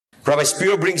Rabbi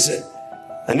Spiro brings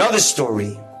another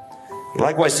story,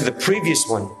 likewise to the previous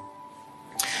one,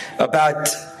 about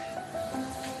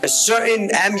a certain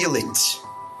amulet,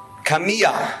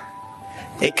 kamiyah.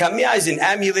 A kamiyah is an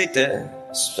amulet,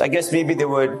 I guess maybe they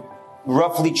would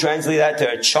roughly translate that to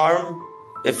a charm,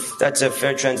 if that's a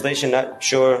fair translation. Not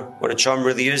sure what a charm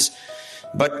really is.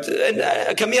 But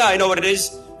a kamiyah, I know what it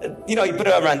is. You put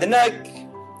it around the neck.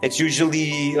 It's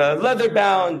usually leather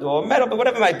bound or metal, but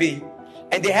whatever it might be.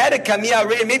 And they had a kamiyah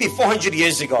written maybe 400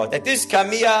 years ago, that this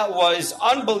kamiyah was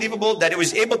unbelievable, that it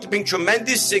was able to bring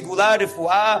tremendous segula,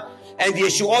 refuah, and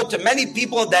yeshuot to many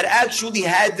people that actually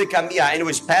had the kamiyah. And it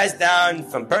was passed down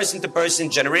from person to person,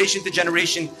 generation to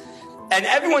generation. And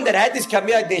everyone that had this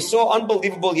kamiyah, they saw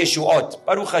unbelievable yeshuot.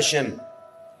 Baruch Hashem.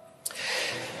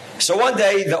 So one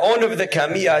day, the owner of the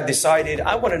kamiyah decided,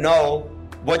 I want to know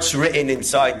what's written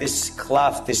inside this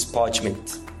cloth, this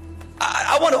parchment.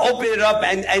 I want to open it up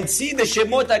and see the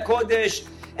Shemot HaKodesh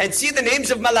and see the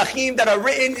names of Malachim that are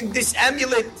written in this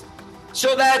amulet,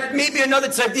 so that maybe another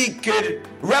tzaddik could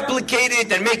replicate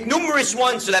it and make numerous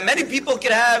ones so that many people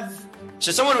could have.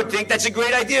 So someone would think that's a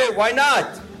great idea. Why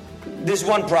not? There's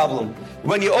one problem.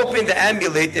 When you open the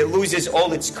amulet, it loses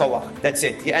all its koach. That's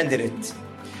it. You ended it.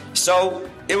 So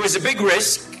it was a big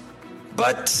risk,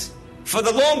 but for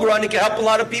the long run, it can help a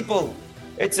lot of people.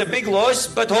 It's a big loss,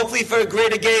 but hopefully for a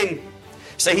greater gain.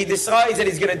 So he decides that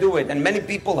he's going to do it. And many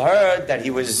people heard that he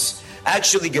was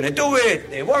actually going to do it.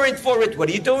 They weren't for it. What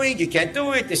are you doing? You can't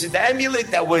do it. This is the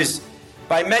amulet that was,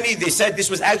 by many, they said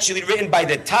this was actually written by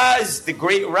the Taz, the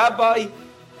great rabbi,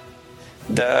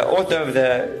 the author of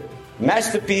the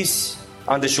masterpiece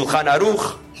on the Shulchan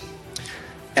Aruch.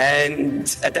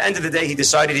 And at the end of the day, he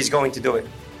decided he's going to do it.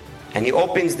 And he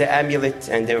opens the amulet,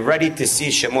 and they're ready to see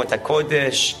Shemot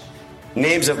HaKodesh,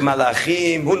 names of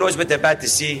Malachim, who knows what they're about to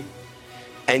see.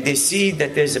 And they see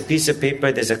that there's a piece of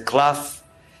paper, there's a cloth,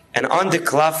 and on the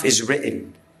cloth is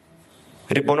written,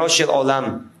 Ribono Shel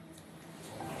Olam,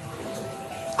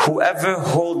 whoever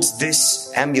holds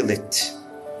this amulet,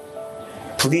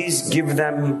 please give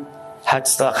them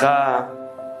Hatzlacha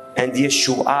and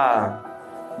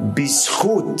Yeshu'ah,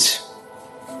 Bizchut,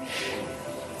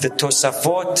 the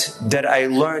Tosafot that I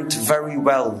learned very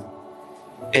well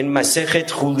in Masechet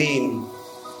Chulin,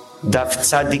 Daf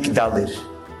Tzadik Dalir.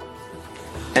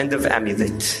 End of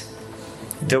amulet.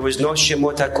 There was no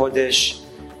Shemot HaKodesh.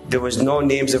 There was no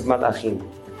names of Malachim.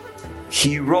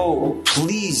 He wrote,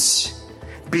 please,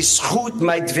 Bizchut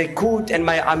my Dvekut and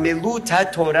my Amelut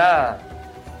HaTorah,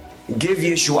 give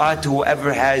Yeshua to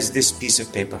whoever has this piece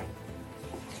of paper.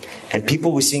 And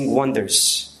people were seeing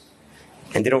wonders.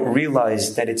 And they don't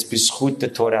realize that it's Bizchut the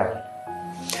Torah.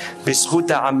 Bizchut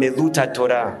Amelut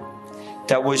HaTorah.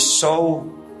 That was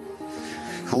so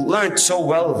learned so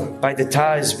well by the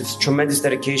Taz with tremendous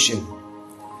dedication.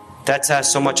 That's how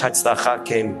so much Hatzlacha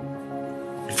came.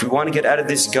 If we want to get out of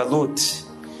this galut,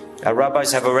 our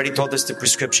rabbis have already told us the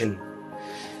prescription.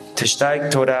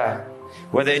 Tishtaik Torah.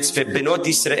 Whether it's for Benot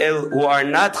Israel who are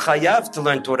not chayav to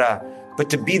learn Torah, but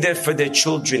to be there for their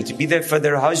children, to be there for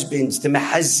their husbands, to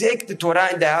mehazek the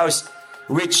Torah in the house,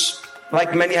 which,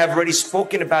 like many have already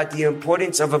spoken about, the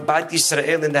importance of a Bat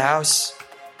Yisrael in the house,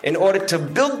 in order to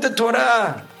build the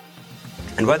Torah.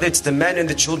 And whether it's the men and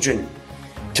the children,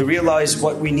 to realize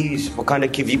what we need, what kind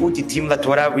of kiviut itim la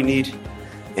Torah we need,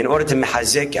 in order to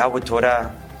mehazek our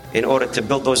Torah, in order to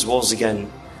build those walls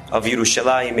again of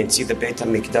Yerushalayim and see the Beit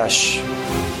HaMikdash.